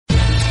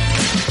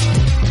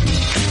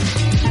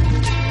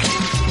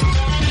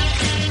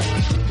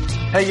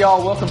Hey,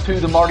 y'all. Welcome to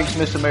the Marty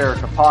Smith's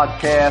America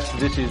podcast.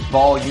 This is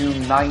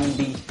volume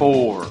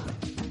 94.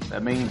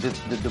 That means it's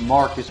the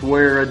DeMarcus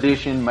Ware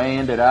edition.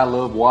 Man, did I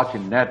love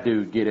watching that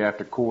dude get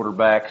after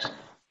quarterbacks.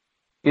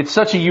 It's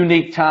such a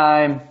unique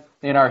time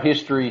in our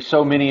history.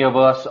 So many of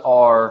us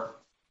are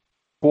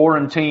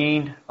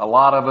quarantined. A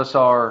lot of us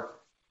are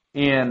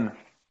in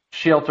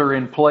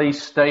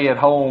shelter-in-place,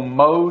 stay-at-home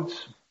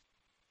modes.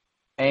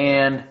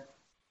 And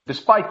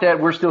despite that,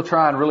 we're still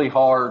trying really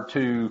hard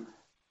to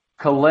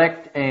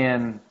collect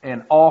and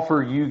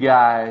offer you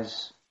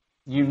guys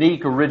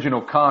unique original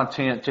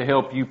content to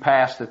help you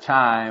pass the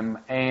time,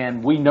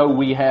 and we know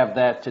we have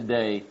that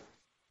today.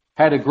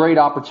 Had a great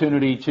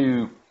opportunity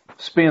to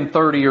spend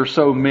 30 or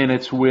so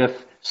minutes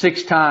with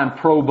six-time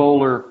Pro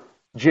Bowler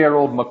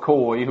Gerald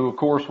McCoy, who of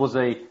course was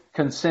a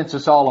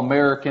consensus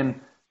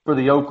All-American for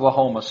the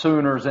Oklahoma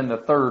Sooners and the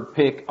third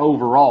pick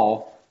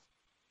overall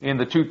in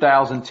the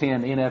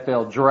 2010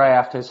 NFL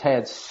Draft, has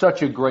had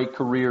such a great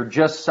career,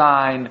 just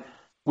signed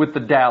with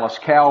the Dallas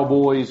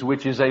Cowboys,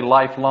 which is a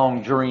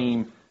lifelong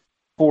dream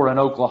for an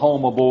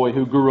Oklahoma boy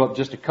who grew up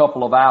just a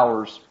couple of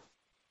hours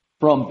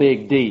from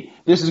Big D.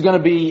 This is going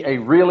to be a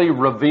really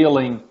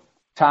revealing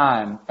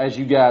time as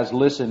you guys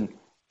listen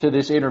to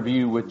this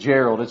interview with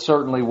Gerald. It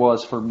certainly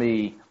was for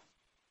me.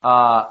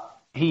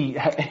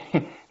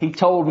 He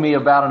told me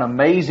about an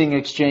amazing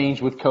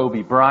exchange with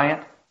Kobe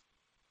Bryant.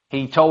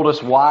 He told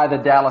us why the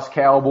Dallas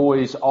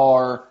Cowboys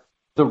are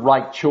the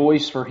right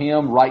choice for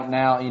him right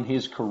now in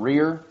his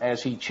career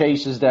as he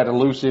chases that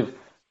elusive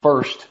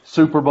first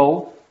Super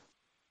Bowl.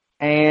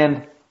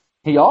 And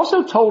he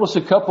also told us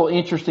a couple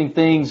interesting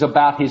things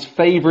about his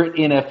favorite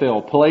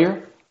NFL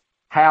player,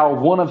 how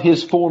one of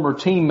his former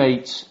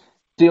teammates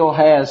still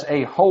has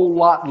a whole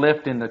lot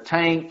left in the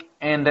tank,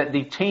 and that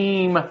the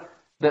team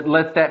that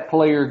let that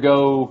player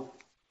go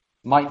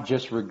might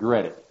just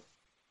regret it.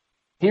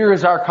 Here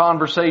is our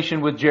conversation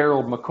with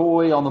Gerald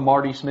McCoy on the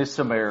Marty Smith's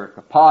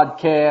America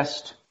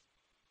podcast.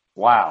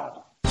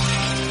 Wow.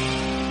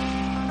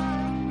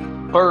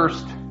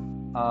 First,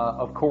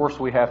 of course,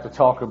 we have to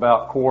talk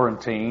about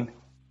quarantine.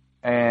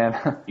 And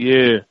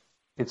yeah,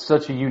 it's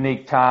such a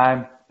unique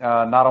time,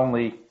 not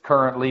only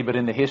currently, but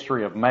in the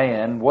history of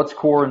man. What's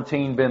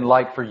quarantine been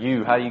like for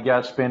you? How you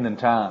guys spending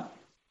time?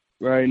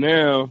 Right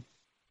now,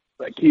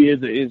 my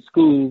kids are in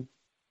school,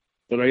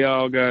 so they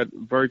all got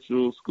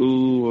virtual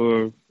school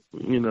or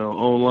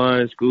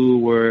online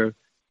school where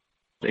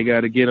they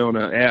got to get on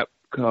an app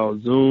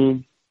called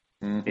Zoom,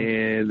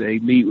 and they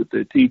meet with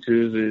the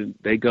teachers and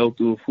they go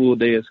through a full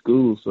day of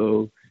school.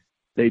 So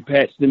they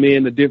patch them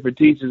in to different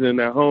teachers in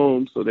their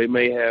homes. So they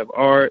may have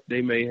art,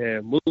 they may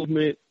have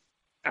movement.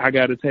 I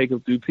got to take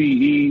them through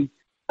PE.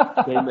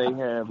 They may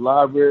have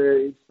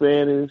library,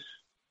 Spanish,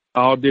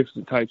 all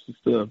different types of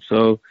stuff.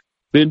 So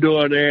been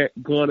doing that,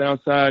 going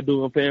outside,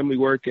 doing family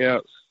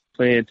workouts,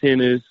 playing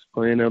tennis,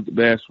 playing up the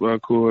basketball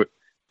court.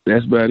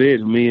 That's about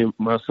it. Me and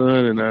my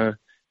son and I,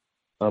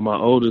 my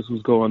oldest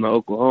who's going to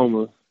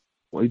Oklahoma,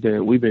 we've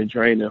been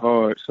training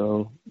hard.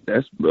 So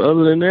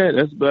other than that,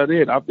 that's about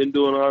it. I've been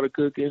doing all the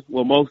cooking,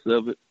 well, most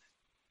of it,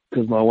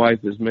 because my wife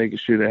is making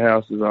sure the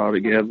house is all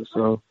together.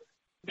 So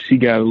she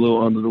got a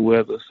little under the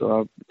weather,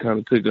 so I kind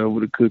of took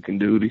over the cooking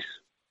duties.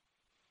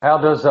 How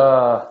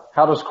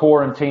does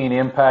quarantine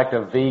impact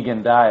a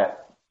vegan diet?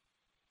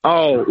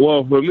 Oh,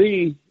 well, for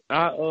me,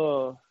 I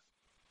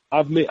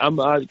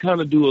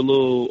kind of do a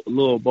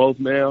little both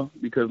now,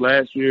 because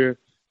last year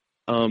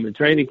in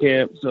training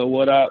camp, so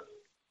what I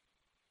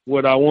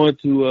want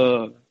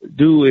to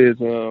do is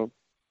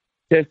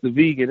test the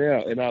vegan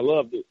out, and I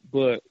loved it.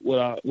 But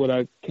what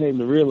I came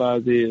to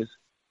realize is,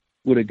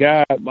 with a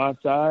guy my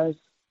size,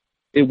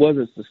 it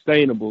wasn't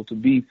sustainable to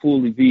be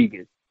fully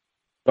vegan.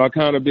 So I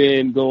kind of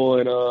been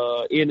going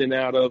in and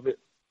out of it,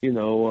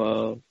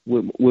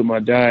 with my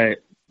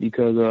diet,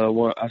 because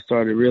I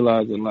started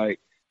realizing, like,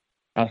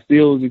 I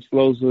still was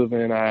explosive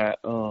and I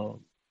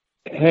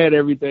had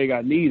everything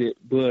I needed,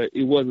 but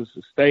it wasn't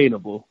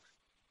sustainable.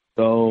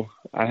 So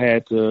I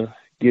had to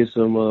get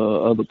some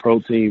other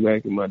protein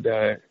back in my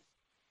diet.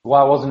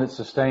 Why wasn't it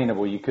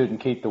sustainable? You couldn't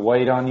keep the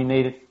weight on you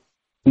needed?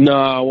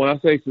 No, when I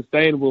say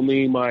sustainable, I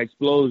mean my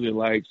explosion.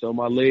 Like, so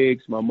my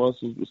legs, my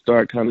muscles would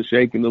start kind of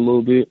shaking a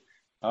little bit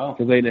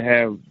because they didn't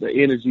have the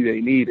energy they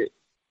needed.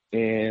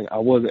 And I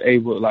wasn't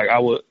able,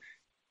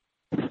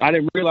 I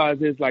didn't realize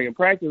this, like, in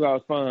practice I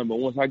was fine, but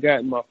once I got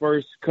in my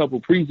first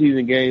couple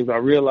preseason games, I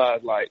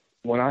realized, like,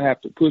 when I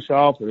have to push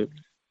off and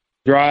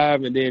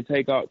drive and then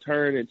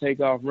turn and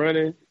take off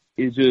running,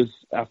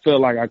 I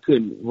felt like I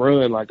couldn't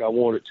run like I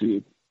wanted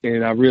to.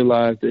 And I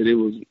realized that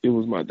it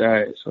was my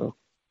diet. So,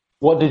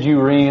 what did you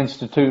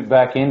reinstitute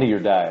back into your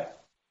diet?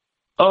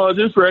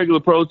 Just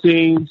regular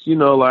proteins,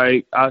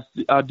 like I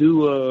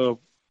do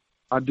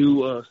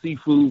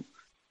seafood.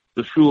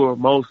 For sure,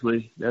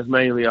 mostly. That's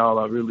mainly all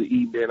I really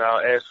eat. Then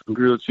I'll add some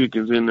grilled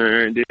chickens in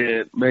there, and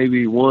then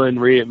maybe one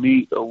red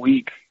meat a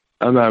week.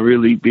 I'm not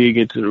really big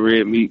into the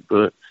red meat,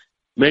 but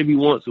maybe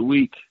once a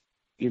week,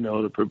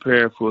 to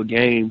prepare for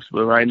games.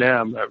 But right now,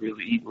 I'm not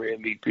really eating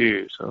red meat,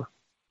 period. So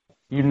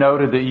You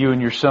noted that you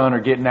and your son are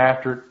getting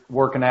after it,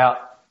 working out,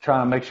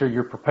 trying to make sure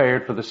you're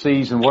prepared for the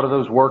season. What do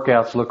those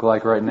workouts look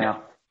like right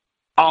now?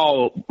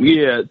 Oh,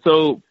 yeah.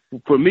 So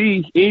for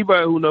me,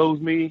 anybody who knows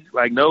me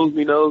knows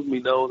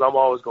I'm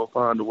always going to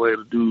find a way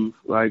to do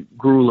like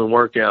grueling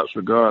workouts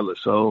regardless.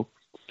 So,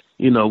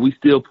 we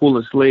still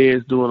pulling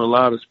sleds, doing a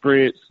lot of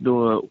sprints,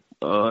 doing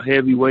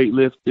heavy weight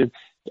lifting.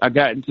 I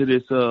got into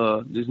this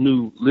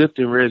new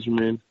lifting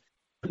regimen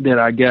that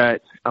I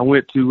got. I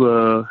went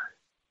to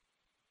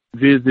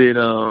visit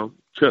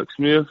Chuck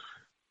Smith,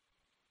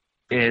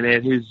 and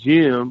at his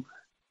gym,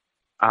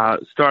 I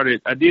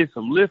did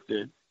some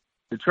lifting.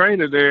 The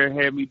trainer there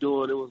had me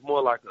doing, it was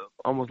more like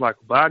almost like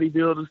a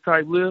bodybuilder's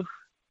type lift.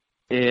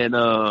 And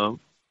I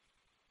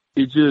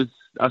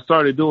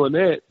started doing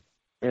that,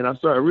 and I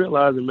started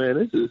realizing, man,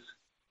 this is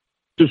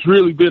just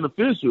really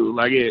beneficial.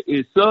 Like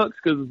it sucks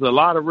because it's a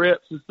lot of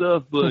reps and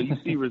stuff, but you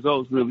see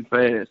results really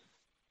fast.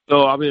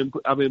 So I've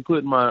been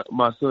putting my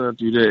son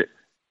through that.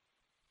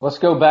 Let's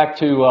go back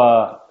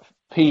to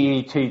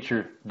PE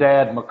teacher,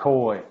 Dad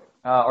McCoy.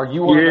 Are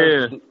you one of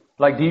those?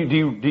 Like, do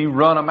you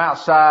run them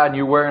outside and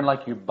you're wearing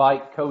like your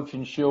bike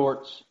coaching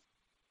shorts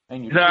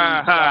and your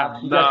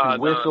got your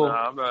whistle? No,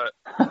 I'm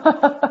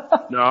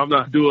not. No, I'm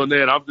not doing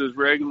that. I'm just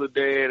regular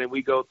dad, and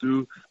we go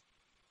through.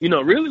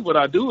 Really, what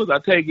I do is I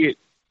take it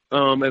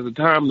as a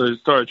time to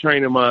start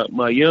training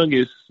my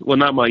youngest. Well,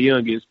 not my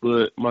youngest,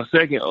 but my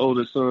second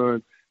oldest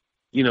son.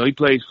 He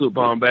plays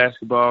football and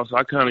basketball, so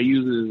I kind of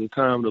use it as a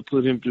time to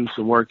put him through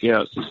some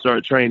workouts to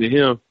start training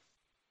him.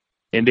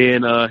 And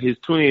then his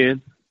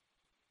twin.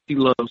 He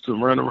loves to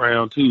run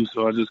around too,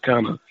 so I just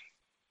kind of,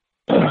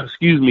 have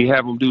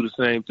him do the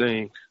same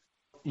things.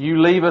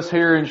 You leave us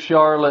here in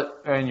Charlotte,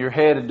 and you're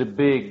headed to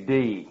Big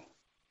D,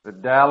 the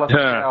Dallas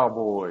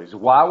Cowboys.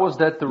 Why was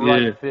that the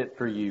right fit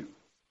for you?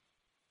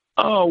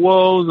 Oh,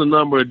 well, it was a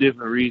number of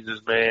different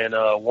reasons, man.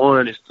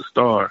 One, it's the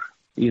star.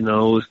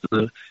 It's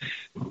the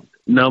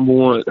number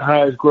one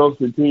highest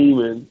grossing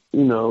team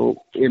in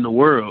the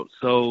world.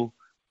 So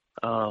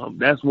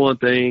that's one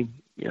thing.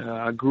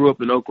 I grew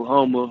up in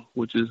Oklahoma,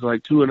 which is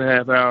like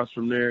 2.5 hours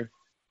from there.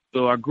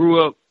 So I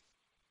grew up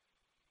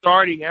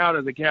starting out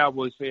as a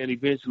Cowboys fan,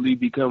 eventually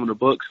becoming a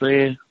Bucs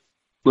fan.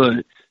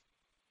 But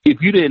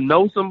if you didn't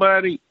know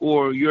somebody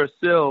or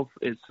yourself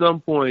at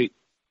some point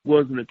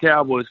wasn't a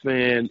Cowboys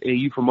fan and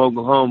you from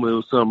Oklahoma, it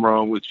was something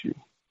wrong with you.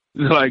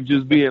 Like,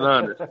 just being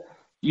honest.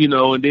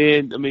 And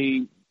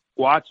then,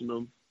 watching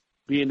them,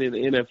 being in the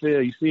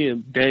NFL, you see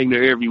them dang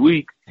near every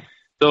week.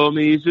 So,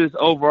 it's just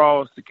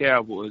overall it's the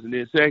Cowboys. And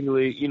then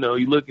secondly, you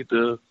look at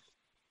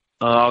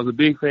I was a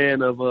big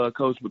fan of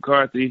Coach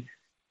McCarthy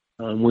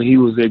when he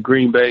was at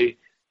Green Bay,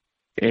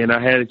 and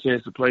I had a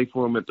chance to play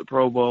for him at the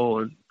Pro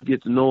Bowl and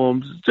get to know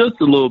him just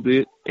a little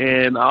bit.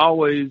 And I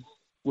always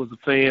was a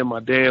fan. My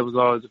dad was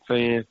always a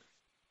fan.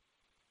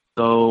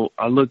 So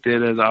I looked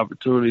at it as an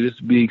opportunity. This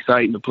would be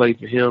exciting to play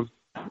for him.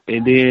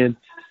 And then,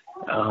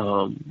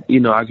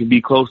 I can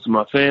be close to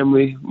my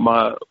family.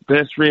 My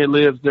best friend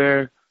lives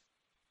there.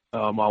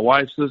 My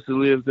wife's sister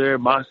lives there.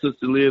 My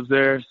sister lives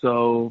there.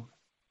 So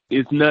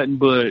it's nothing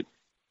but,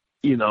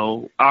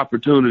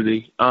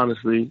 opportunity,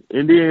 honestly.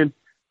 And then,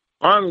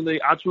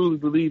 honestly, I truly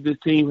believe this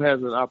team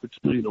has an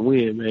opportunity to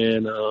win,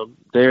 man.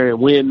 They're in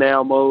win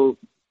now mode.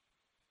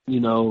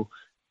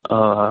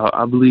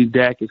 I believe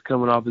Dak is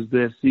coming off his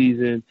best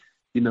season.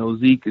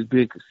 Zeke has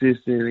been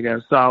consistent. They got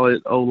a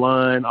solid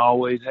O-line.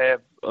 Always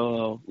have,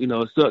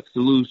 it sucks to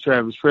lose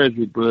Travis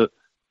Frederick, but,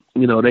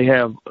 they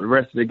have the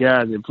rest of the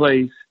guys in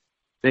place.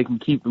 They can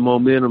keep the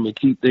momentum and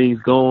keep things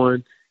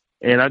going.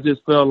 And I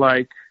just felt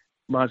like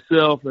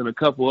myself and a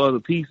couple other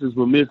pieces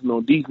were missing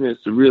on defense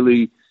to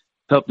really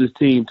help this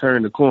team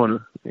turn the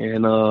corner.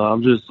 And I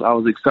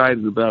was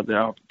excited about the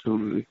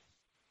opportunity.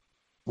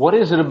 What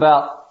is it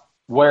about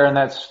wearing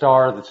that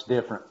star that's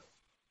different?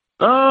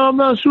 I'm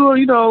not sure.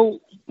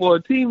 For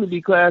a team to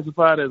be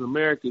classified as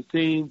America's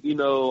team,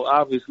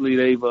 obviously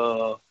they've,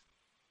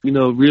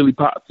 really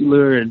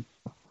popular. And,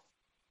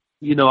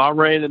 I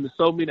ran into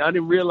so many. I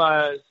didn't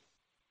realize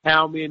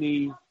how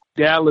many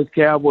Dallas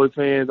Cowboy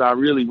fans I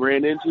really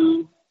ran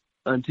into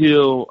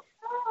until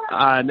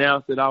I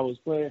announced that I was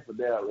playing for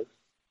Dallas.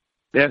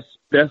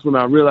 That's when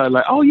I realized,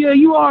 like, oh, yeah,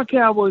 you are a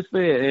Cowboys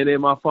fan. And then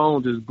my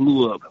phone just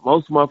blew up.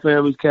 Most of my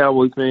family's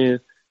Cowboys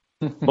fans.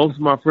 Most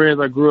of my friends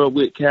I grew up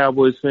with,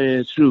 Cowboys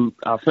fans. Shoot,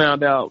 I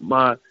found out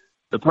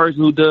the person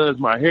who does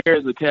my hair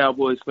is a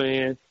Cowboys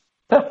fan.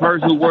 The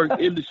person who works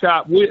in the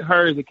shop with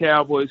her is a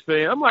Cowboys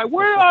fan. I'm like,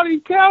 where do all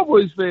these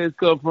Cowboys fans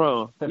come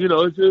from?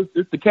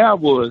 It's the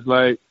Cowboys,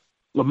 like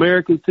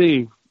America's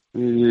team.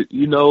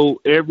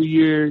 Every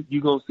year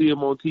you're going to see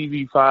them on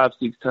TV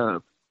 5-6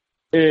 times.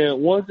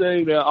 And one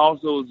thing that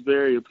also was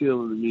very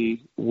appealing to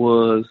me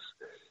was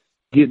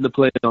getting to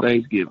play on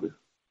Thanksgiving.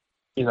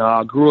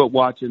 I grew up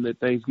watching the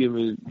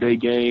Thanksgiving Day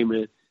game,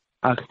 and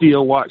I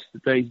still watch the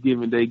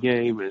Thanksgiving Day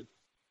game, and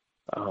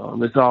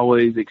it's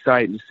always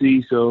exciting to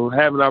see. So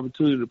having an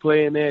opportunity to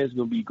play in that is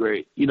going to be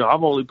great.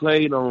 I've only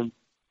played on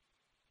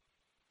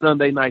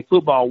Sunday Night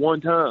Football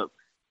one time,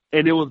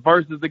 and it was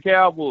versus the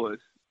Cowboys,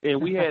 and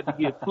we had to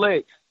get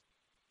flexed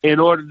in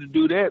order to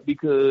do that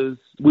because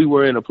we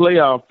were in a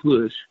playoff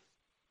push.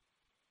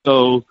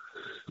 So,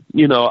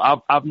 you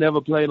know, I've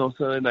never played on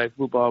Sunday Night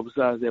Football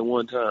besides that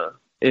one time.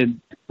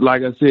 And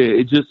like I said,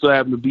 it just so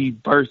happened to be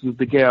versus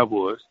the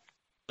Cowboys.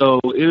 So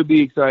it'll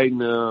be exciting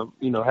to,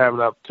 you know, have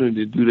an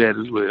opportunity to do that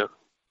as well.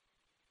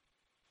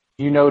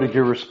 You noted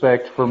your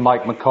respect for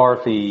Mike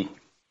McCarthy.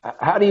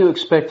 How do you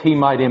expect he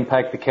might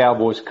impact the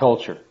Cowboys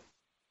culture?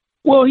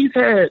 Well, he's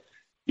had,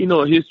 you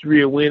know, a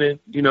history of winning.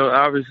 You know,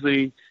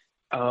 obviously,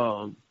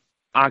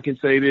 I can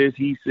say this.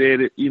 He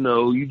said it, you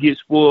know, you get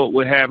spoiled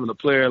with having a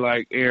player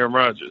like Aaron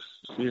Rodgers,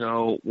 you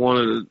know, one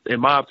of the, in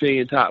my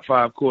opinion, top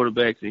 5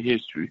 quarterbacks in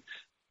history.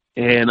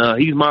 And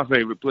he's my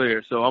favorite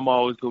player, so I'm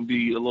always going to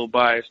be a little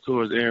biased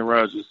towards Aaron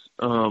Rodgers.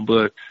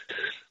 But,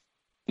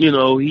 you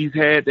know, he's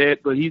had that,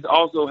 but he's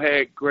also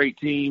had great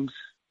teams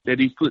that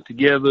he's put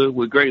together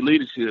with great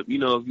leadership. You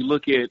know, if you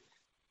look at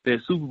that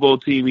Super Bowl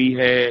team he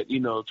had,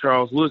 you know,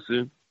 Charles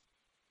Woodson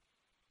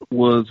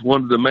was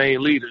one of the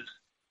main leaders.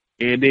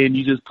 And then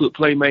you just put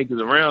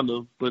playmakers around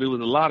them, but it was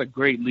a lot of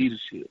great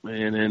leadership,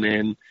 man.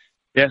 And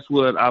that's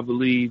what I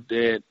believe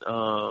that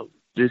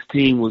this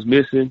team was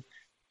missing.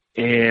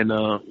 And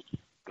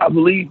I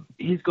believe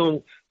he's going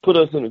to put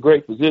us in a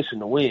great position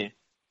to win.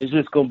 It's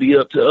just going to be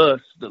up to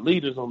us, the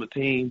leaders on the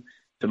team,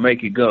 to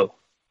make it go.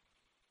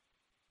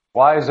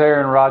 Why is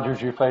Aaron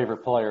Rodgers your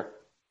favorite player?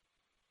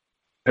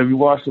 Have you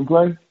watched him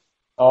play?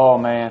 Oh,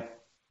 man.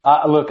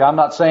 Look, I'm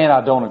not saying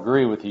I don't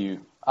agree with you.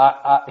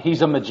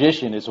 He's a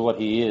magician is what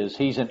he is.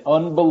 He's an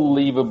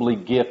unbelievably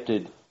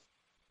gifted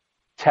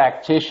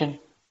tactician.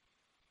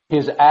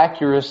 His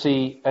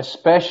accuracy,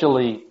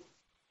 especially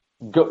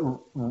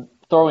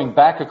throwing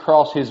back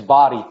across his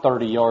body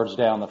 30 yards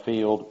down the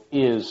field,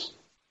 is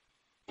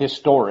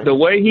historic. The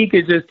way he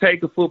could just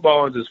take a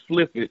football and just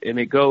flip it and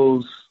it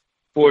goes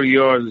 40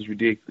 yards is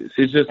ridiculous.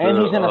 It's just and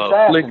he's an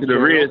a flick of the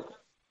wrist.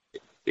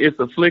 It's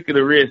a flick of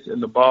the wrist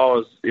and the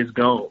ball is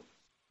gone.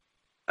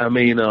 I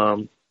mean,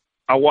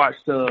 I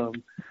watched a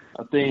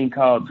thing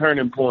called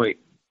Turning Point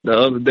the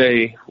other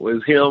day.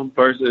 Was him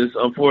versus,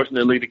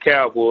 unfortunately, the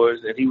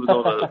Cowboys, and he was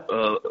on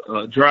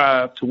a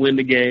drive to win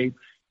the game.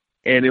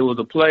 And it was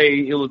a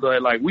play. It was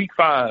like week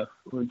 5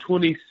 in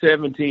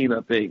 2017,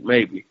 I think,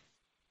 maybe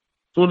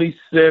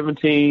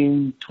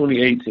 2017,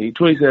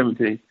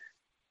 2017,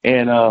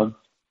 and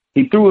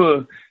he threw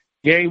a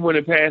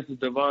game-winning pass to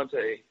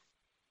Devontae,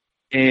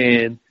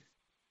 and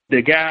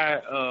the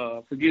guy,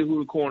 forget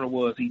who the corner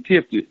was, he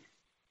tipped it.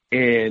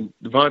 And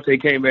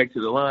Devontae came back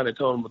to the line and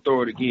told him to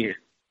throw it again.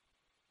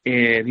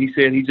 And he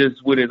said he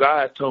just, with his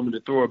eyes, told me to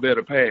throw a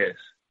better pass.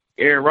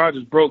 Aaron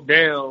Rodgers broke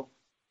down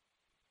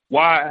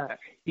why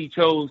he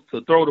chose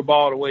to throw the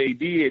ball the way he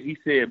did. He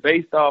said,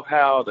 based off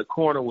how the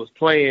corner was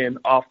playing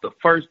off the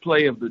first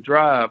play of the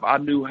drive, I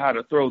knew how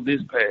to throw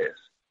this pass.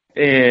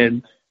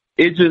 And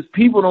it just,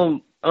 people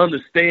don't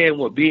understand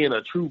what being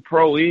a true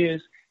pro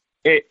is.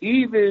 And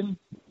even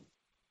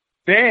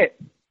that,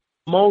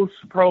 most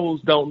pros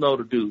don't know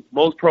to do.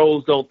 Most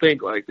pros don't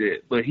think like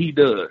that, but he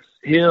does.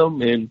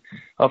 Him and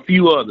a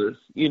few others.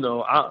 You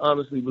know, I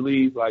honestly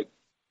believe, like,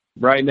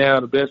 right now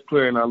the best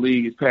player in our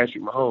league is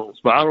Patrick Mahomes,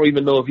 but I don't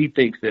even know if he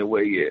thinks that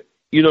way yet.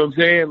 You know what I'm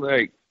saying?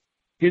 Like,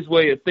 his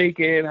way of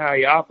thinking, how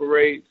he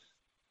operates,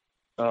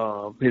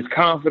 his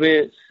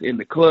confidence in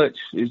the clutch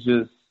is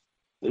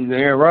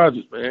Aaron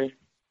Rodgers, man.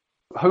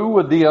 Who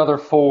would the other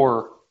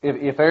 4,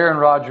 if Aaron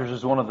Rodgers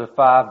is one of the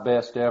 5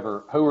 best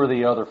ever, who are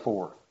the other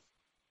 4?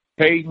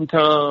 Peyton,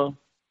 Tom,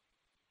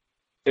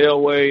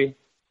 Elway,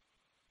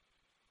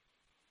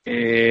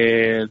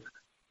 and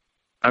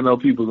I know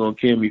people are going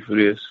to kill me for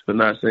this, for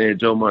not saying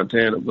Joe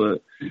Montana,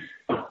 but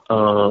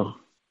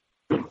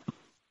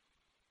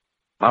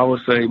I would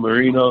say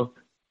Marino.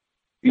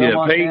 Joe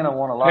Montana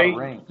won a lot of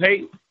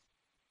rings.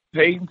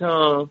 Peyton,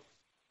 Tom.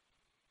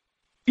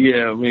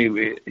 Yeah,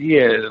 maybe. He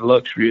had the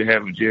luxury of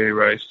having Jerry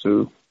Rice,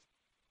 too.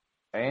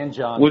 And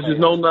John Which Taylor. is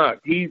no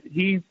knock. He's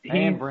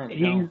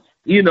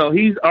you know,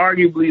 he's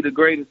arguably the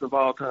greatest of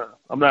all time.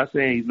 I'm not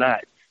saying he's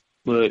not,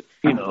 but,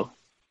 you know,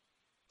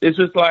 it's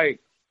just like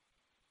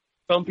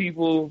some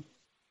people,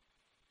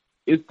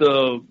 it's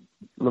the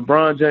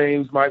LeBron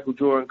James, Michael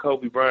Jordan,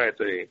 Kobe Bryant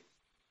thing.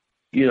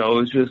 You know,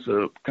 it's just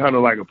a kind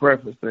of like a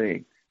preference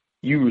thing.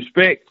 You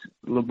respect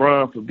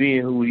LeBron for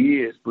being who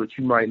he is, but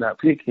you might not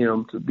pick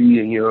him to be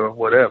in your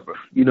whatever.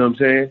 You know what I'm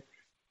saying?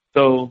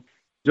 So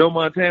Joe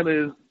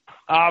Montana is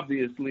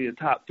obviously a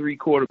top 3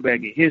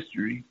 quarterback in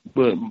history,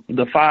 but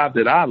the 5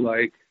 that I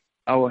like,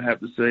 I would have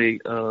to say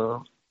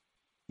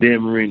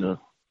Dan Marino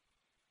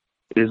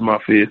is my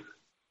 5th.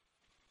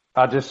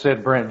 I just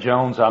said Brent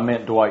Jones. I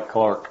meant Dwight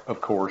Clark,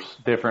 of course.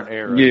 Different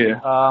era. Yeah.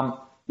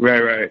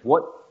 Right.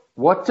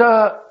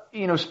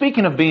 You know,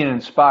 speaking of being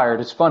inspired,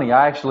 it's funny.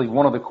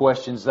 One of the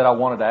questions that I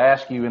wanted to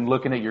ask you, and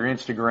looking at your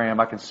Instagram,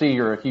 I can see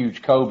you're a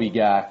huge Kobe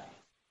guy.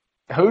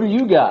 Who do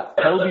you got?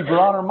 Kobe,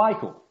 Bron, or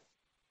Michael?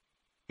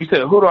 You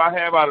said, who do I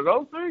have out of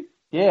those 3?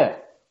 Yeah.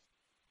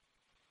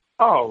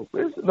 Oh,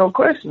 there's no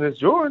question. It's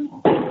Jordan.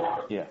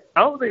 Yeah.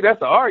 I don't think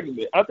that's an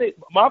argument. I think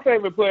my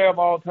favorite player of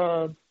all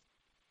time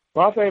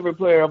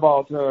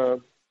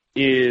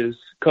is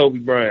Kobe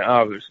Bryant,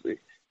 obviously.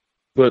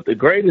 But the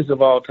greatest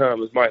of all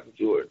time is Michael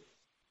Jordan.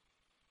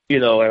 You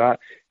know, and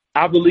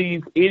I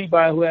believe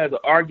anybody who has an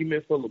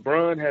argument for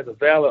LeBron has a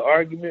valid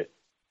argument,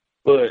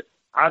 but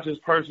I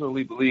just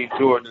personally believe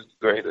Jordan is the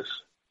greatest.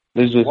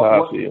 This is just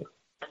how I feel.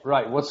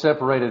 Right. What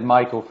separated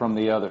Michael from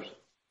the others?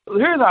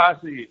 Here's how I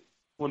see it.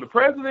 When the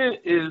president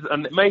is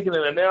making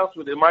an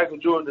announcement that Michael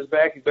Jordan is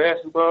back in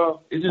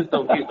basketball, it just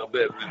don't get no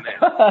better than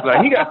that.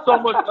 Like, he got so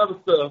much other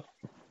stuff.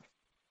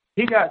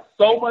 He got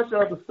so much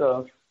other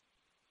stuff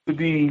to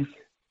be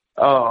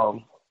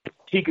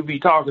he could be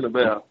talking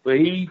about. But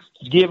he's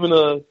giving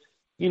a,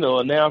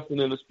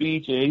 announcement in a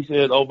speech, and he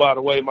said, oh, by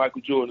the way,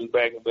 Michael Jordan is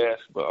back in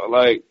basketball.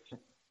 Like,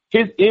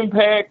 his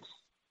impact,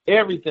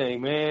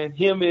 everything, man.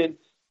 Him in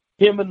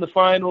the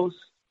finals,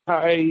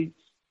 how he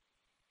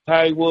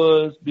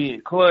was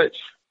being clutch,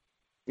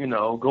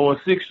 going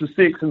 6 for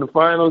 6 in the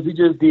finals. He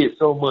just did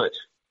so much.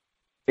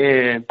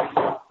 And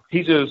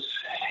he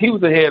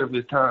was ahead of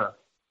his time,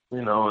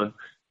 and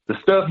the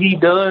stuff he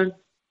done,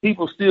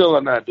 people still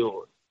are not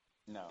doing.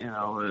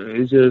 No.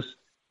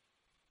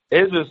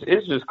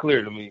 It's just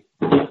clear to me.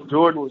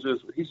 Jordan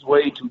he's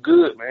way too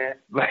good, man.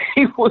 Like,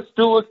 he was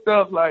doing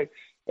stuff like,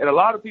 and a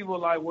lot of people are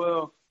like,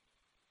 well,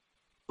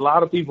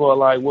 LeBron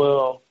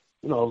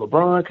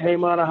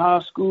came out of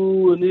high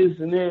school and this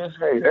and this.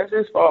 Hey, that's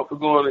his fault for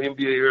going to the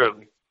NBA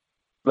early.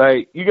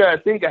 Like, you got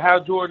to think of how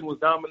Jordan was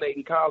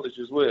dominating college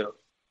as well.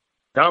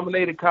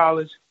 Dominated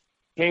college,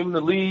 came in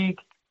the league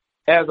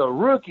as a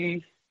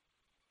rookie,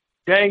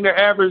 dang, their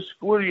average,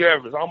 what do you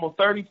average? Almost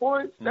 30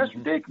 points? That's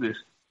ridiculous.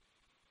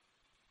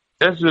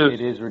 That's just.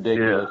 It is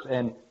ridiculous. Yeah.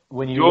 And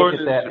when you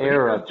Jordan, look at that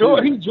era,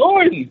 he's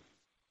Jordan.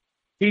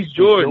 He's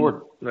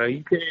Jordan. Like,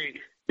 you can't.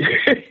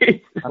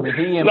 I mean,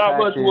 he impacted not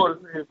much more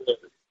to say about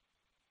it.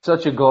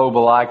 Such a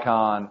global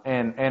icon,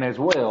 and as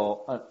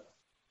well,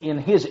 in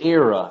his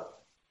era,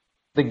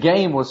 the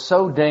game was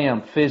so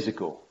damn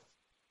physical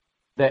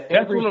that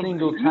every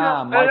single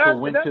time Michael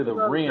went to the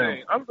rim,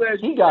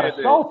 he got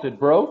assaulted,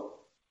 bro.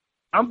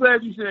 I'm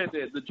glad you said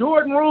that. The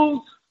Jordan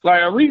rules,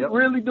 like, are we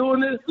really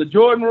doing this? The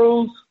Jordan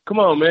rules? Come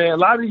on, man. A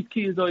lot of these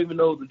kids don't even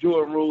know what the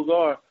Jordan rules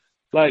are.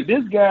 Like,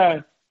 this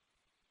guy,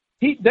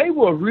 they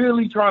were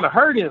really trying to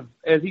hurt him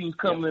as he was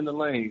coming in the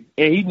lane.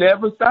 And he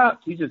never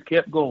stopped. He just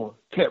kept going.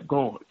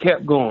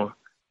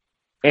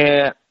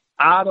 And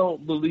I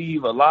don't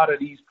believe a lot of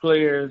these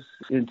players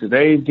in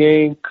today's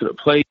game could have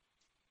played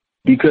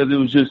because it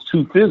was just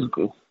too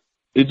physical.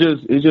 It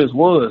just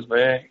was,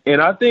 man.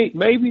 And I think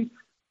maybe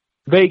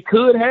they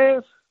could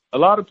have. A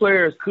lot of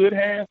players could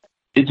have.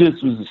 It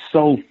just was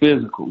so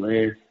physical,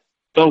 man.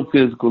 So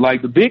physical.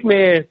 Like, the big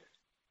man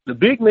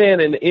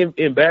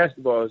in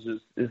basketball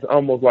is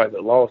almost like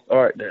a lost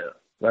art now.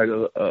 Like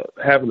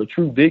having a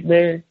true big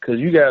man, because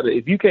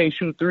if you can't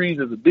shoot threes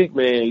as a big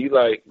man, you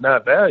like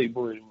not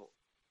valuable anymore.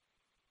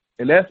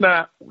 And that's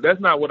not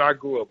what I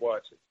grew up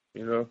watching.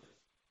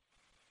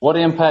 What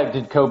impact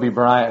did Kobe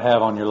Bryant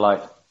have on your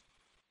life?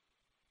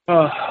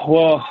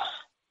 Well,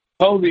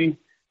 Kobe,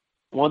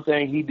 one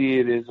thing he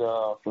did is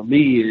for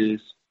me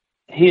is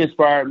he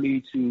inspired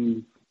me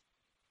to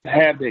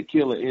have that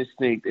killer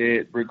instinct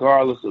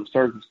regardless of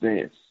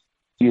circumstance,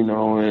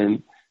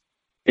 and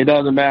it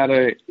doesn't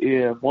matter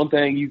if one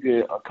thing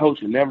a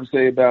coach will never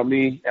say about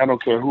me, I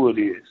don't care who it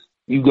is.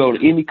 You go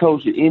to any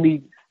coach at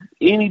any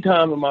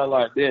time in my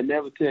life, they'll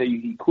never tell you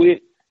he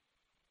quit,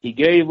 he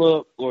gave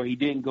up, or he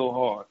didn't go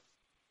hard.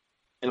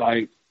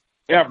 Like,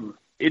 ever.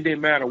 It didn't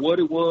matter what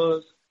it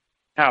was,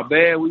 how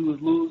bad we was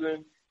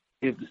losing,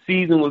 if the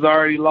season was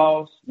already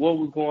lost, what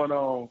was going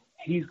on,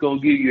 he's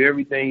going to give you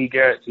everything he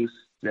got.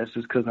 That's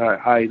just because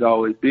how he's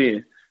always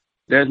been.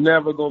 There's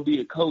never going to be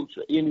a coach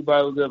or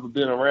anybody who's ever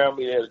been around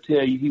me that'll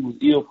tell you he was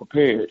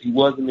ill-prepared. He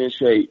wasn't in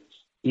shape.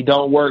 He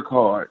don't work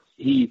hard.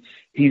 He's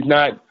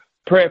not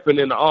prepping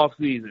in the off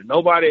season.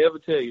 Nobody ever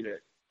tell you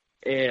that.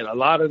 And a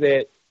lot of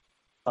that,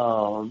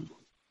 I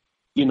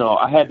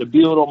had to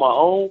build on my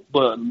own,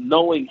 but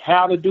knowing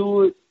how to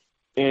do it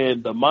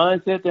and the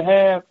mindset to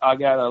have, I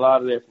got a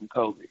lot of that from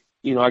Kobe.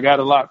 I got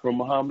a lot from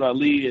Muhammad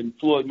Ali and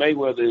Floyd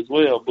Mayweather as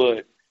well,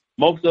 but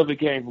most of it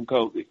came from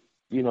Kobe.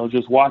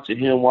 Just watching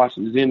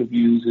his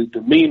interviews, his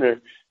demeanor,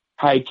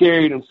 how he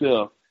carried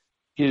himself,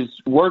 his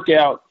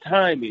workout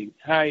timing,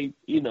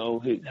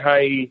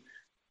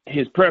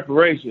 his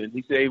preparation.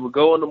 He said he would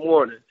go in the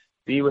morning,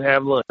 then he would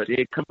have lunch, then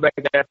he'd come back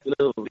in the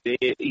afternoon, then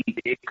he'd eat,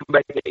 then he'd come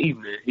back in the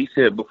evening. He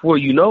said, before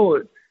you know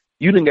it,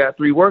 you done got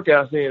 3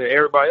 workouts in and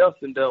everybody else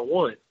done done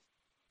 1.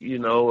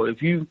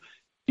 If you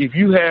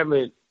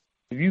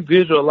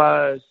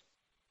visualize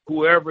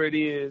whoever it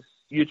is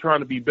you're trying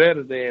to be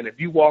better than, if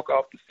you walk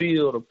off the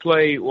field or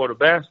play or the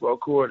basketball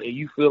court and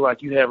you feel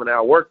like you haven't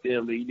outworked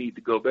them, then you need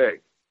to go back.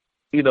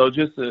 He's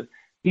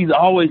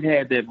always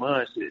had that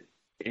mindset.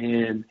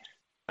 And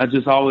I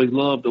just always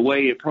loved the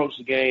way he approached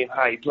the game,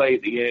 how he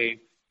played the game,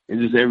 and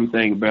just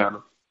everything about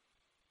him.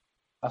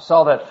 I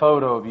saw that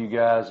photo of you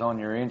guys on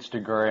your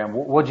Instagram.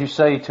 What'd you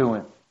say to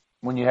him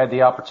when you had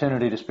the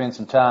opportunity to spend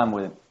some time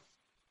with him?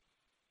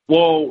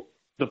 Well,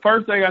 the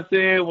first thing I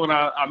said when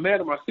I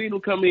met him, I seen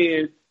him come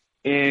in,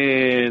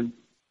 And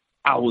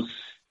I was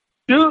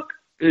shook.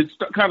 It's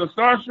kind of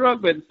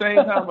starstruck, but at the same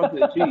time, I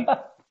said, gee,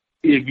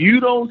 if you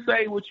don't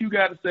say what you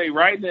got to say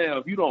right now,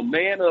 if you don't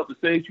man up and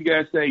say what you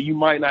got to say, you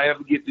might not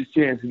ever get this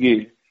chance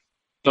again.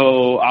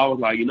 So I was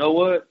like, you know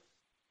what?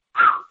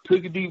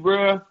 Took a deep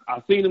breath.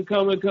 I seen him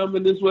coming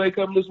this way.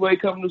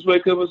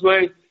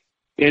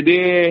 And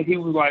then he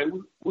was like,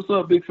 what's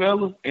up, big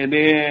fella? And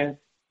then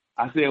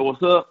I said,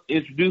 what's up?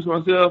 Introduced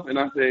myself. And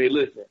I said,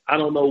 listen, I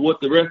don't know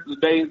what the rest of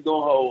the day is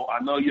going to hold.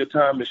 I know your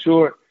time is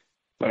short,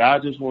 but I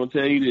just want to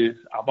tell you this.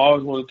 I've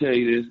always wanted to tell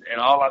you this. And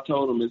all I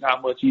told him is how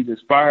much he's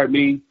inspired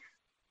me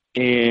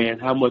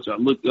and how much I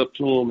looked up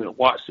to him and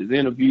watched his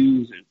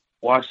interviews and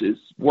watched his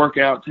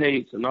workout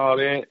tapes and all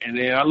that. And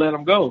then I let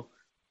him go.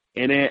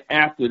 And then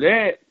after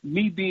that,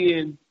 me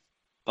being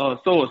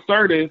so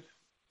assertive,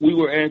 we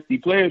were at the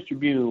Players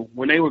Tribune.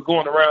 When they were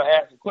going around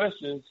asking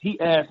questions, he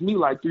asked me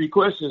like 3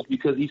 questions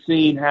because he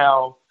seen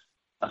how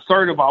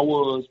assertive I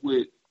was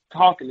with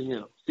talking to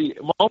him. See,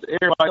 most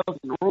everybody else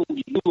in the room,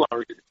 he knew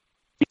already.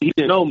 He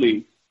didn't know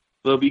me.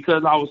 But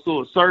because I was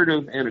so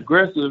assertive and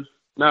aggressive,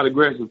 not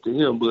aggressive to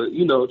him, but,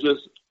 you know,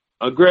 just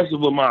aggressive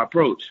with my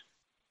approach,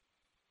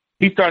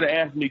 he started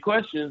asking me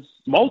questions,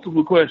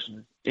 multiple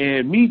questions.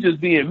 And me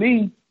just being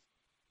me,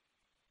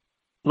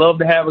 love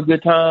to have a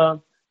good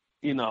time,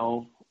 you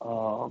know,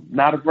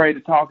 not afraid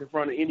to talk in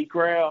front of any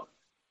crowd.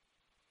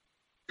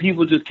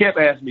 People just kept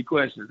asking me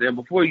questions. And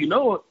before you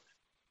know it,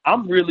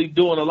 I'm really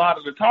doing a lot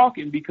of the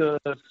talking because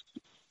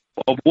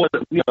of what,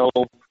 you know,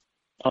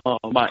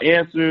 my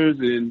answers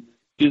and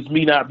just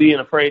me not being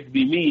afraid to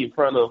be me in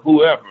front of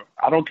whoever.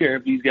 I don't care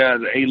if these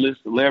guys are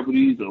A-list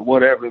celebrities or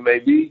whatever it may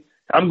be.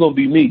 I'm going to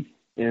be me.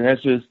 And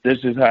that's just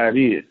how it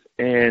is.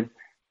 And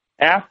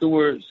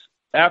afterwards,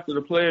 after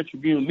the Player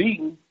Tribune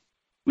meeting,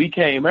 we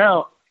came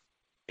out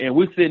and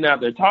we're sitting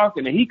out there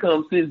talking, and he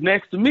comes sits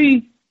next to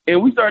me,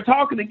 and we start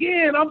talking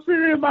again. I'm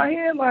sitting in my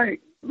head like,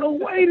 no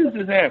way this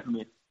is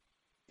happening.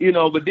 You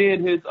know, but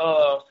then his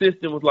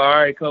assistant was like,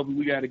 all right, Kobe,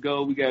 we got to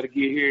go. We got to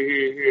get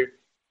here.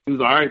 He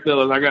was like, all right,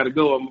 fellas, I got to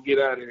go. I'm going to get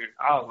out of here.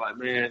 I was like,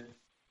 man,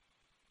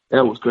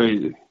 that was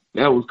crazy.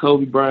 That was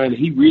Kobe Bryant.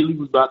 He really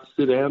was about to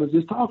sit down and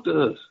just talk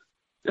to us.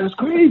 That's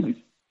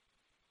crazy.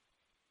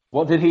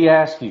 What did he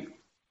ask you?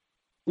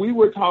 We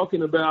were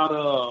talking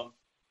about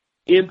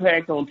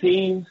impact on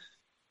teams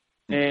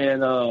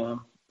and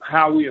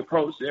how we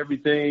approached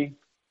everything.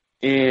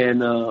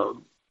 And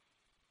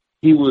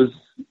he was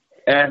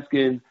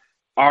asking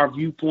our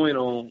viewpoint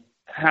on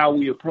how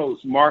we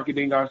approach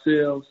marketing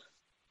ourselves.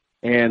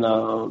 And,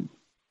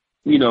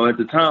 you know, at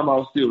the time I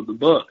was still with the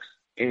Bucks.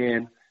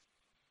 And,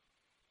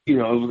 you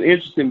know, it was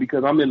interesting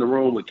because I'm in the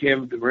room with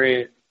Kevin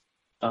Durant.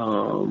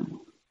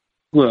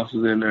 Who else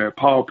was in there?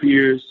 Paul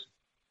Pierce.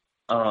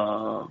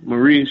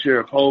 Maria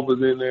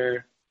Sharapova's in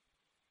there.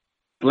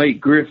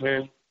 Blake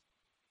Griffin.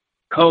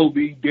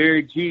 Kobe,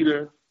 Derek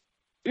Jeter.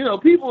 You know,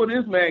 people of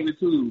this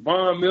magnitude.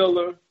 Von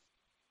Miller.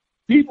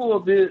 People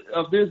of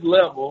this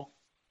level.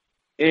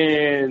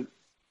 And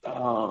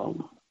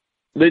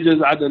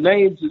the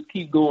names just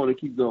keep going and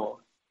keep going.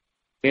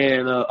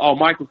 And,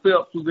 Michael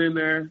Phelps was in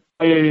there.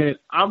 And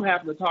I'm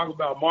having to talk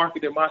about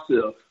marketing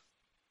myself.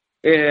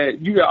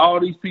 And you got all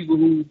these people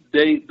who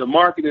the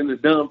marketing is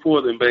done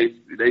for them,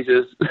 basically. They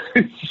just,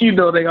 you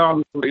know, they are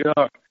who they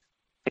are.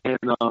 And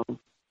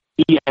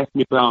he asked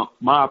me about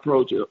my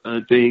approach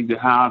of things and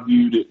how I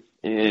viewed it.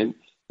 And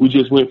we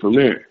just went from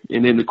there.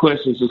 And then the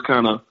questions just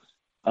kind of,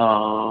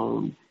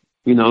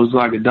 you know, it was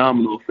like a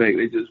domino effect.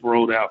 They just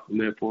rolled out from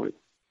that point.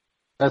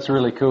 That's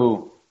really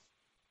cool.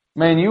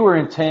 Man, you were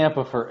in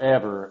Tampa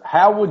forever.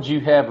 How would you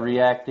have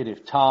reacted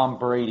if Tom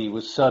Brady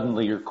was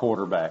suddenly your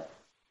quarterback?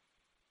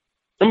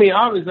 I mean,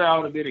 obviously I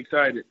would have been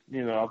excited.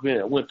 You know,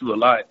 I went through a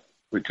lot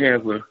with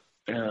Tampa,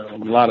 a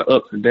lot of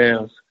ups and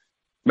downs,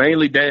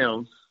 mainly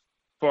downs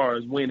as far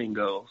as winning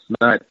goes,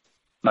 not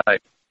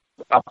like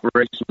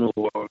operational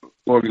or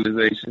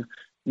organization.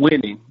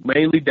 Winning,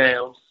 mainly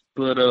downs,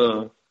 but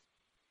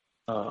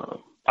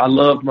I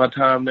loved my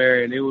time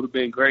there, and it would have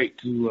been great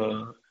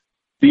to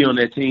be on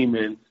that team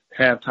and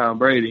have Tom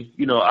Brady.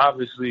 You know,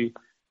 obviously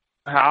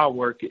how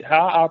I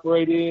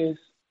operate is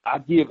I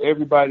give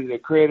everybody their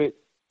credit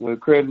where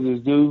credit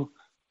is due,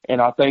 and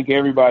I thank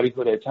everybody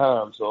for their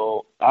time.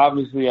 So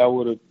obviously I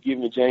would have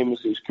given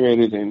Jameis his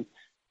credit and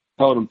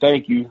told him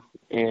thank you.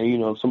 And, you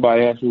know, if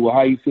somebody asked me, well,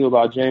 how you feel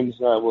about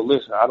Jameis? Well,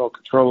 listen, I don't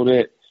control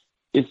that.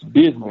 It's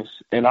business.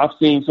 And I've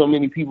seen so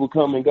many people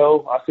come and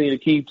go. I've seen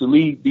Akeem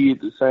Talib be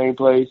at the same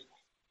place.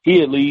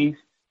 He'd leave,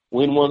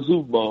 win one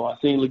Super Bowl. I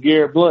seen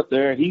LeGarrette Blount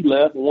there. He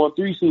left and won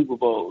 3 Super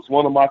Bowls.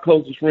 One of my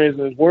closest friends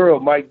in the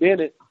world, Mike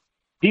Bennett,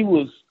 he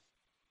was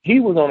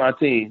on our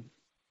team.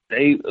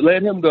 They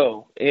let him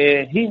go,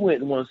 and he went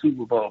and won a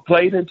Super Bowl.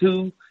 Played in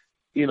 2,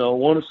 you know,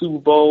 won a Super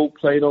Bowl,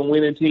 played on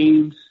winning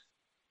teams.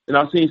 And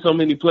I've seen so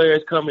many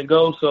players come and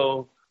go.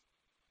 So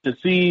to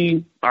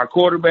see our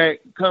quarterback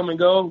come and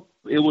go,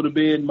 it would have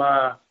been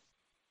my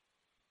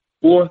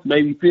 4th,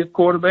 maybe 5th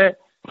quarterback,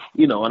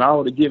 you know, and I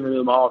would have given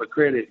him all the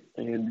credit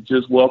and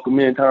just welcome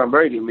in Tom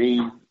Brady. I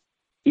mean,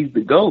 he's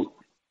the GOAT.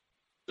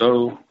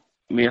 So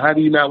I mean, how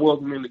do you not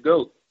welcome in the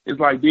GOAT? It's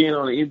like being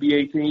on an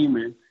NBA team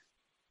and,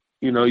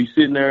 you know, you're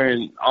sitting there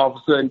and all of a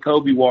sudden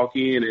Kobe walk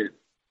in and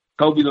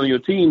Kobe's on your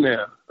team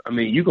now. I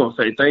mean, you're going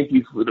to say thank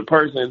you for the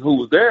person who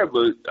was there,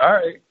 but all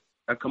right,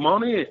 now come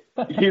on in.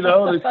 You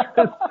know, it's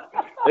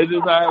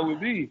just how it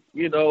would be,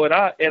 you know, and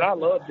I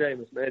love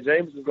Jameis, man.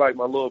 Jameis is like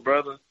my little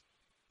brother,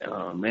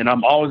 and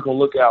I'm always going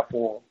to look out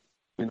for him.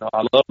 You know,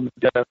 I love him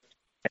to death,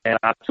 and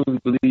I truly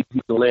believe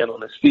he can land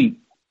on his feet.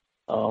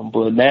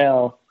 But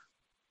now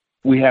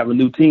we have a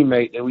new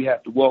teammate that we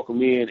have to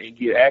welcome in and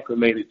get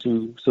acclimated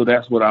to, so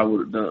that's what I would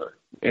have done.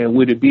 And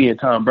with it being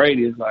Tom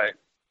Brady, it's like,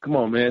 come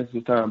on, man, this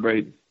is Tom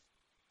Brady.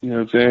 You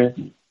know what I'm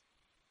saying?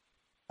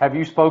 Have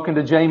you spoken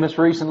to Jameis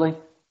recently?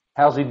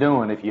 How's he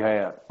doing if you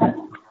have?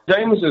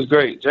 Jameis is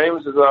great.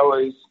 Jameis is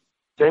always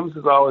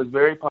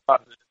very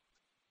positive.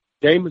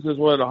 Jameis is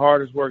one of the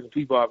hardest working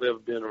people I've ever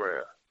been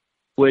around.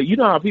 Well, you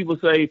know how people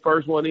say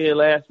first one in,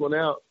 last one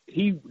out?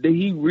 He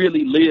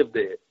really lived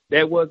that.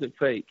 That wasn't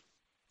fake.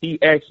 He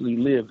actually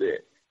lived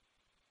it.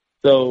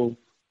 So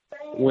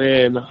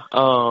when,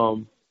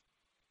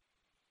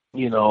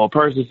 you know, a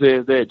person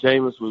says that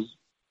Jameis was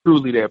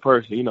truly that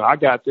person, you know, I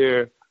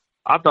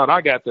thought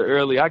I got there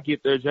early. I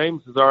get there,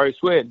 Jameis is already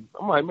sweating.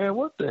 I'm like, man,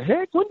 what the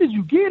heck? When did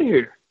you get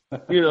here?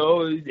 You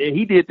know, and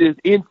he did this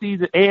in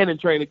season and in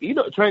training. You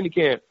know, training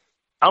camp,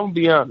 I'm going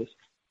to be honest.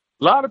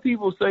 A lot of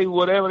people say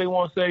whatever they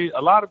want to say.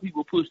 A lot of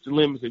people push the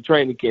limits in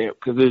training camp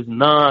because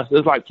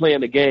it's like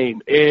playing the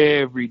game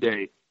every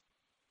day.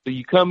 So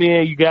you come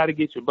in, you got to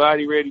get your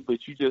body ready,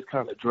 but you just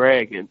kind of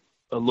dragging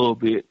a little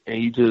bit,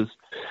 and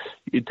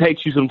it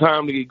takes you some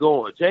time to get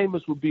going.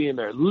 Jameis would be in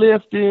there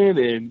lifting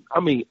and,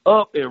 I mean,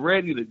 up and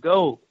ready to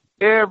go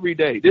every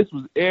day. This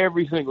was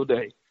every single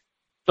day.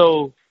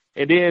 So,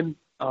 and then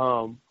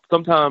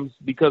sometimes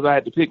because I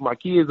had to pick my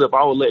kids up,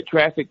 I would let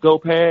traffic go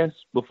past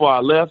before I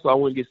left so I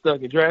wouldn't get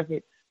stuck in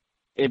traffic.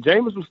 And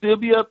Jameis would still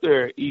be up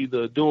there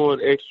either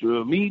doing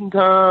extra meeting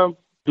time,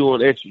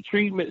 doing extra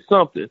treatment,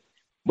 something.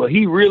 But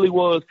he really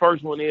was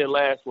first one in,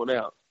 last one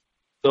out.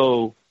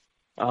 So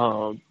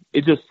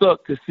it just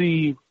sucked to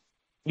see,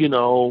 you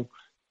know,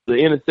 the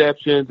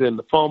interceptions and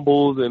the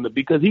fumbles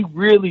because he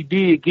really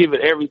did give it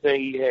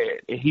everything he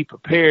had, and he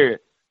prepared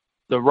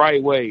the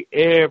right way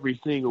every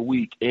single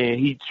week, and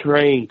he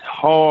trained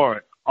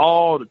hard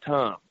all the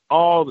time.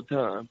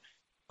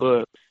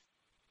 But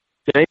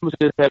Jameis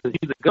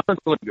he's a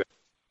gunslinger.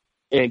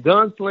 And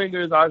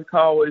gunslingers, I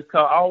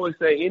always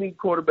say any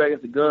quarterback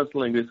is a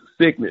gunslinger. It's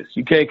a sickness.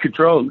 You can't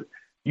control it.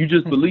 You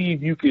just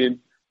believe you can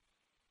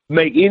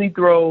make any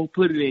throw,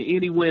 put it in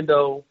any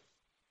window.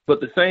 But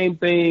the same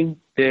thing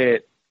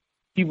that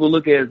people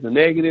look at as the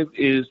negative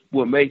is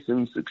what makes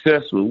him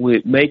successful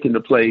with making the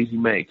plays he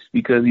makes,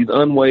 because he's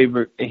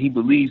unwavered and he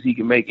believes he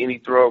can make any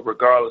throw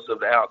regardless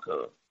of the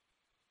outcome.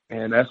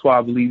 And that's why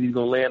I believe he's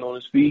going to land on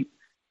his feet.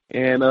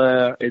 And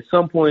at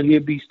some point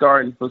he'll be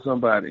starting for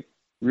somebody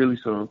really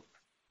soon.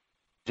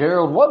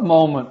 Gerald, what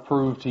moment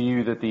proved to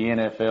you that the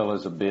NFL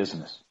is a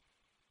business?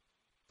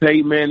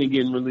 Peyton Manning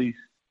getting released.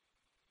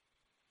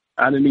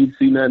 I didn't need to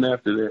see nothing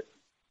after that.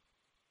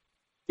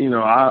 You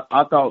know,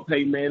 I thought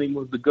Peyton Manning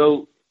was the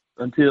GOAT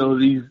until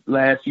these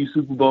last few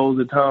Super Bowls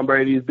that Tom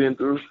Brady has been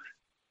through.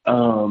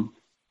 You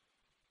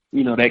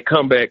know, that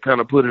comeback kind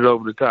of put it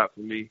over the top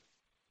for me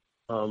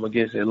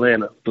against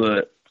Atlanta.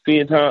 But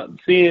seeing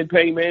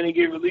Peyton Manning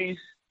get released,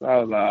 I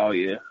was like, oh,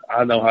 yeah,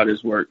 I know how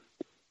this works.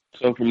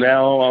 So from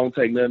now on, I don't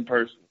take nothing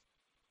personal.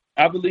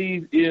 I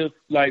believe if,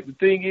 like, the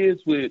thing is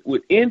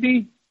with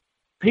Indy,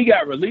 he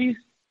got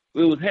released, it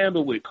was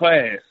handled with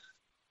class.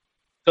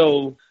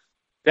 So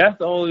that's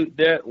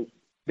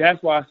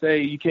that's why I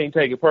say you can't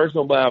take it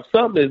personal. But if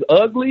something is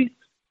ugly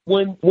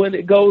when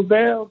it goes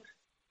down,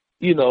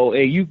 you know,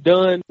 and you've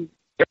done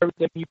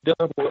everything you've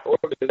done for an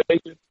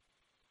organization,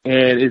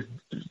 and it's,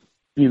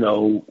 you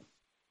know,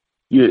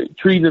 you're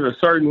treated a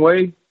certain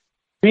way,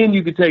 then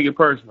you can take it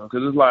personal,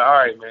 because it's like, all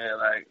right, man,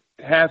 like,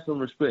 have some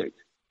respect.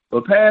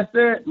 But past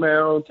that, man, I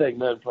don't take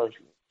nothing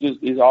personal.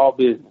 It's all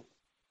business.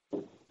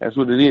 That's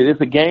what it is. It's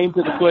a game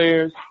to the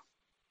players.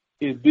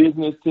 It's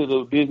business to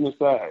the business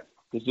side.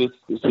 It's just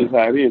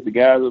how it is. The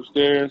guys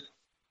upstairs,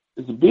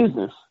 it's a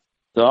business.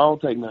 So I don't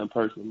take nothing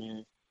personal,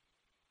 man.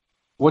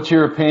 What's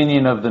your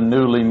opinion of the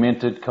newly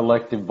minted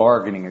collective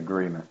bargaining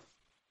agreement?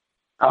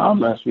 I'm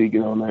not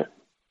speaking on that.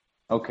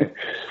 Okay.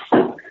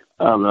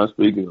 I'm not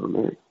speaking on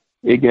that.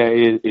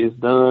 It's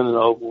done and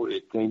over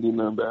with. Can't do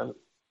nothing about it.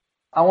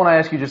 I want to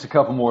ask you just a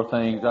couple more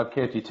things. I've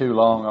kept you too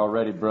long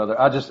already, brother.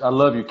 I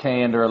love your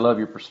candor. I love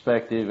your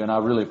perspective, and I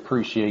really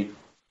appreciate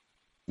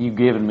you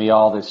giving me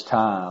all this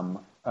time.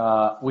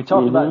 We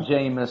talked about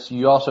Jameis.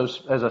 You also,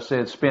 as I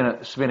said,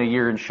 spent a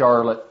year in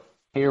Charlotte,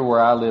 here where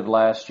I lived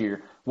last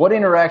year. What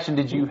interaction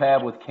did you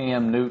have with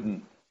Cam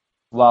Newton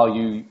while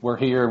you were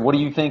here? What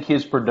do you think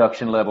his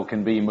production level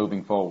can be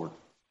moving forward?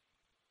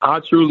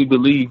 I truly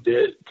believe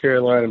that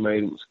Carolina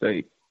made a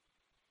mistake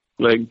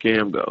letting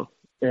Cam go.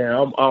 And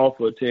I'm all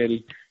for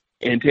Teddy.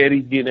 And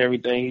Teddy's getting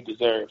everything he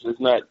deserves. It's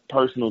not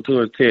personal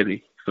towards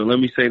Teddy. So let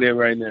me say that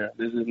right now.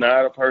 This is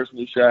not a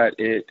personal shot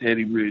at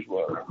Teddy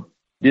Bridgewater.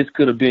 This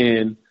could have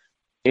been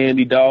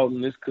Andy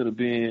Dalton. This could have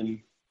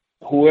been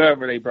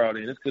whoever they brought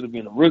in. This could have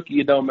been a rookie.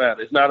 It don't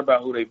matter. It's not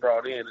about who they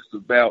brought in. It's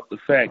about the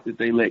fact that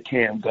they let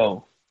Cam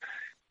go.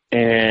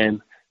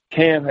 And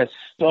Cam has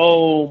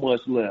so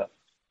much left.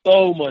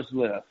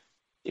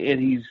 And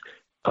he's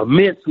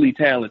immensely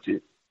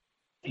talented.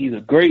 He's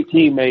a great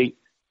teammate,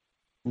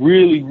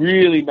 really,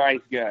 really nice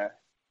guy,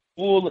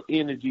 full of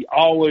energy,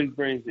 always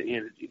brings the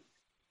energy,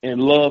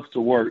 and loves to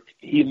work.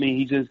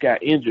 He just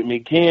got injured. I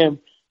mean, Cam,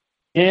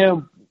 his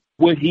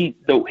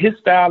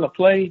style of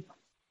play,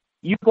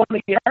 you're going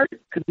to get hurt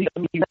because he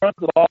runs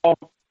the ball.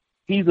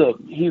 He's a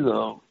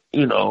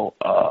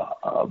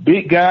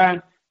big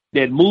guy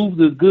that moves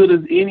as good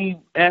as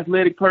any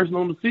athletic person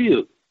on the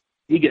field.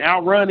 He can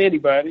outrun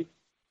anybody,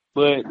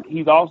 but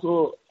he's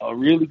also a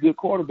really good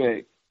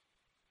quarterback.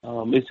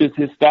 It's just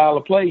his style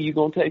of play. You're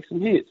going to take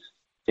some hits.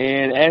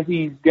 And as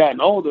he's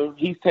gotten older,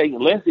 he's taking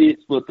less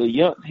hits, but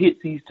the hits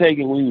he's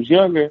taking when he was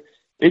younger,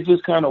 it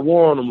just kind of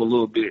wore on him a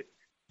little bit.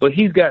 But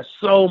he's got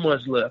so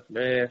much left,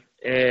 man,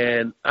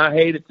 and I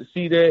hated to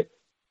see that.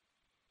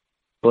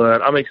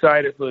 But I'm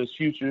excited for his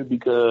future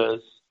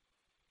because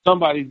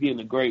somebody's getting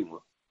a great one.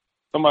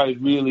 Somebody's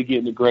really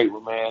getting a great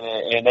one, man,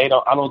 and I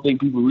don't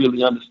think people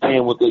really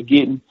understand what they're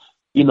getting.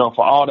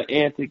 For all the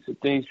antics and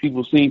things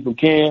people see from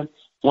Cam,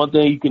 one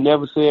thing you can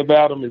never say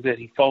about him is that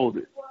he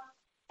folded.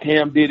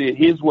 Cam did it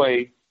his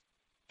way,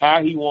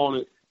 how he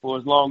wanted, for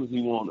as long as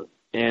he wanted.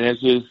 And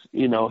it's just,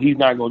 he's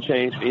not going to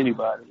change for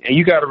anybody. And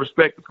you got to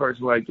respect a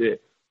person like that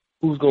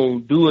who's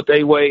going to do it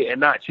their way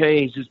and not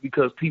change just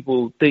because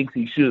people think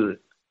he should.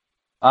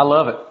 I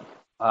love it.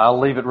 I'll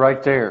leave it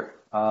right there.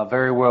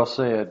 Very well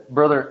said.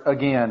 Brother,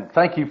 again,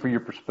 thank you for your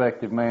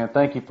perspective, man.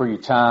 Thank you for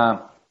your time.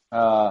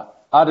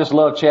 I just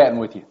love chatting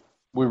with you.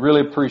 We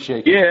really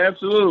appreciate it. Yeah,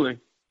 absolutely.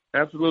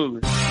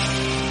 Absolutely.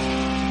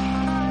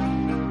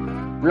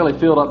 Really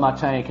filled up my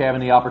tank having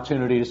the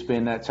opportunity to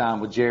spend that time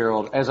with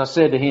Gerald. As I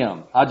said to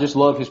him, I just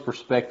love his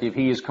perspective.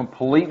 He is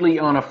completely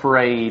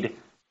unafraid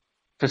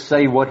to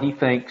say what he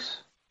thinks.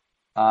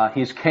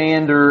 His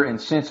candor and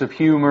sense of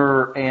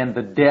humor and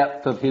the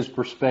depth of his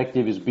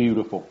perspective is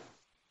beautiful.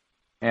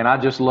 And I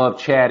just love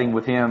chatting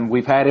with him.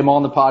 We've had him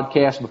on the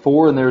podcast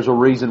before, and there's a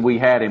reason we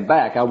had him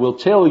back. I will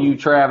tell you,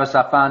 Travis,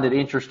 I find it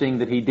interesting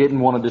that he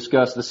didn't want to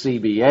discuss the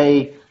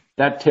CBA.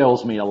 That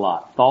tells me a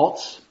lot.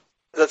 Thoughts?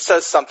 That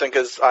says something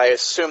because I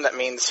assume that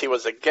means he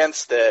was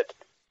against it,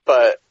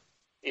 but,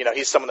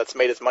 he's someone that's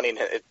made his money and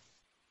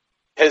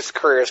his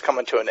career is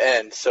coming to an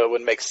end, so it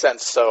would make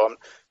sense. So,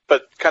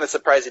 but kind of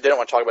surprised he didn't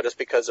want to talk about it just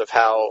because of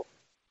how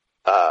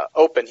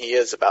open he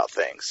is about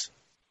things.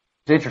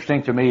 It's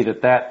interesting to me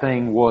that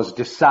thing was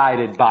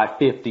decided by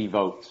 50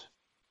 votes.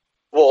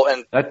 Well,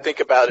 and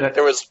think about it.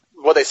 There was,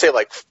 what they say,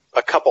 like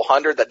a couple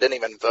hundred that didn't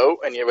even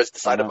vote, and it was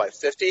decided by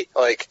 50.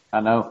 I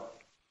know.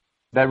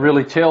 That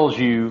really tells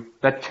you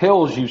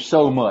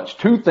so much.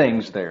 Two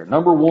things there.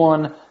 Number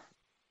one,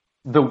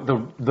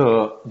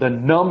 the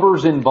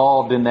numbers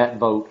involved in that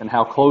vote and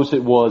how close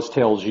it was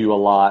tells you a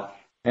lot.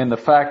 And the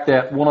fact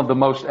that one of the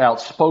most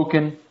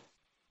outspoken,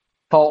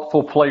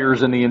 thoughtful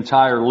players in the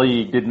entire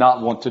league did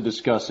not want to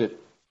discuss it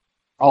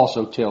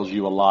also tells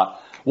you a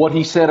lot. What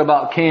he said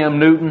about Cam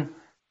Newton,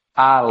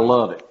 I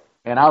love it.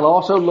 And I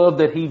also love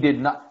that he did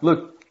not,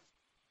 look,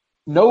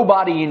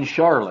 nobody in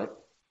Charlotte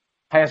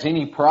has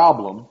any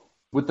problem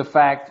with the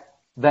fact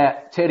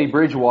that Teddy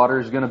Bridgewater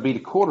is going to be the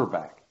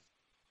quarterback.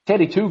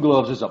 Teddy Two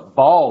Gloves is a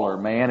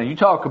baller, man. And you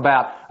talk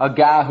about a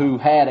guy who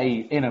had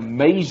an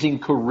amazing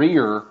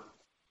career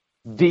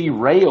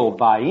derailed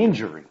by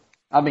injury.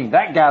 I mean,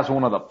 that guy's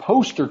one of the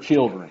poster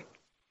children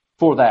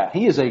for that.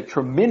 He is a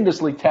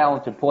tremendously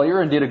talented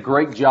player and did a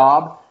great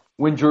job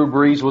when Drew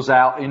Brees was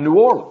out in New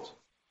Orleans.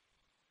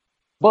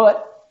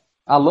 But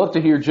I love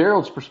to hear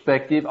Gerald's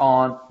perspective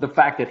on the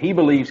fact that he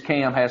believes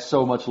Cam has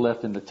so much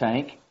left in the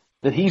tank,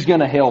 that he's going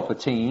to help a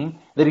team,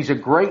 that he's a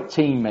great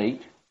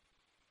teammate.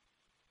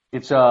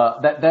 It's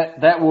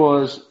that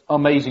was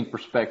amazing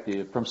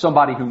perspective from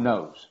somebody who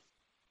knows.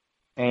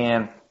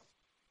 And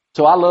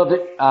so I loved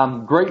it.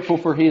 I'm grateful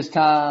for his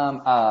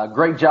time.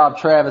 Great job,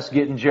 Travis,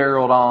 getting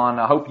Gerald on.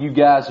 I hope you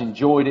guys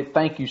enjoyed it.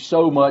 Thank you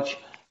so much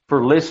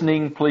for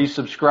listening. Please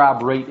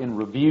subscribe, rate, and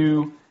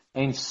review.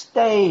 And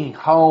stay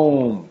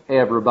home,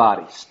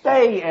 everybody.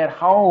 Stay at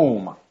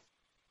home.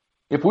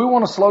 If we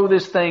want to slow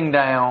this thing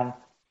down,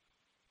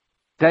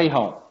 stay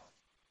home.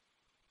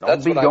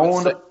 That's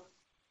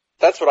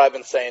what I've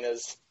been saying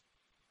is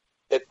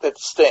it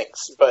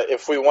stinks. But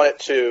if we want it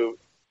to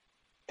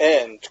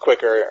end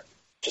quicker,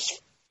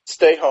 just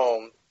stay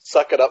home,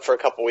 suck it up for a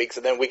couple weeks,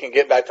 and then we can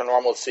get back to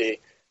normalcy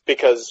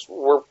because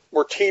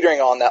we're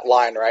teetering on that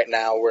line right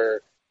now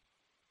where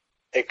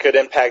it could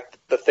impact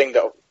the thing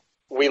that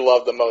we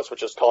love the most,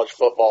 which is college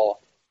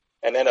football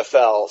and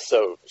NFL.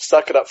 So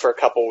suck it up for a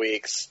couple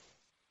weeks,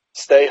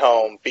 stay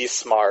home, be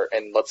smart,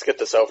 and let's get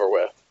this over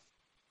with.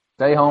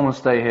 Stay home and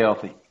stay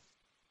healthy.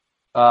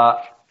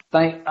 I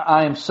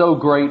am so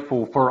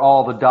grateful for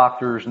all the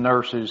doctors,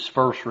 nurses,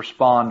 first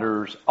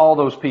responders, all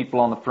those people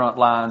on the front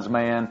lines,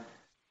 man,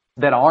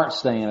 that aren't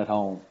staying at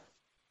home.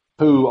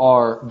 who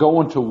are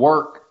going to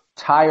work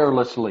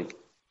tirelessly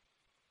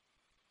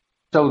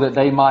so that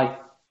they might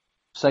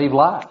save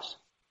lives,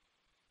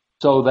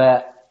 so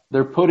that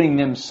they're putting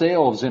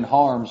themselves in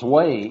harm's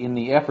way in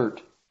the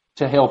effort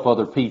to help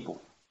other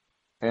people.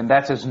 And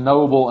that's as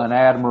noble and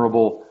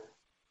admirable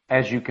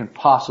as you can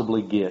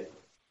possibly get.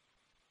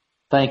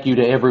 Thank you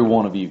to every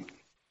one of you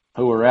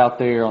who are out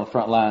there on the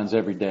front lines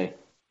every day.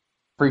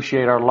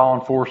 Appreciate our law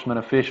enforcement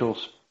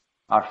officials,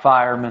 our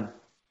firemen,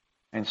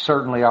 and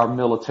certainly our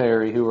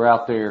military who are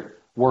out there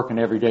working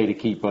every day to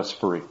keep us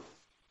free.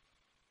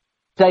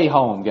 Stay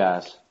home,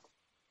 guys.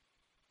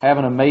 Have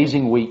an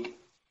amazing week.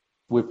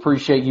 We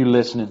appreciate you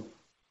listening.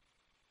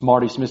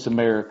 Marty Smith's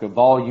America,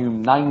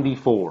 Volume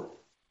 94.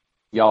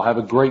 Y'all have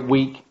a great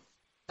week.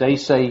 Stay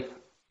safe.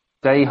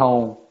 Stay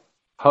home.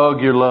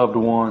 Hug your loved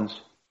ones.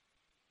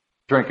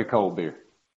 Drink a cold beer.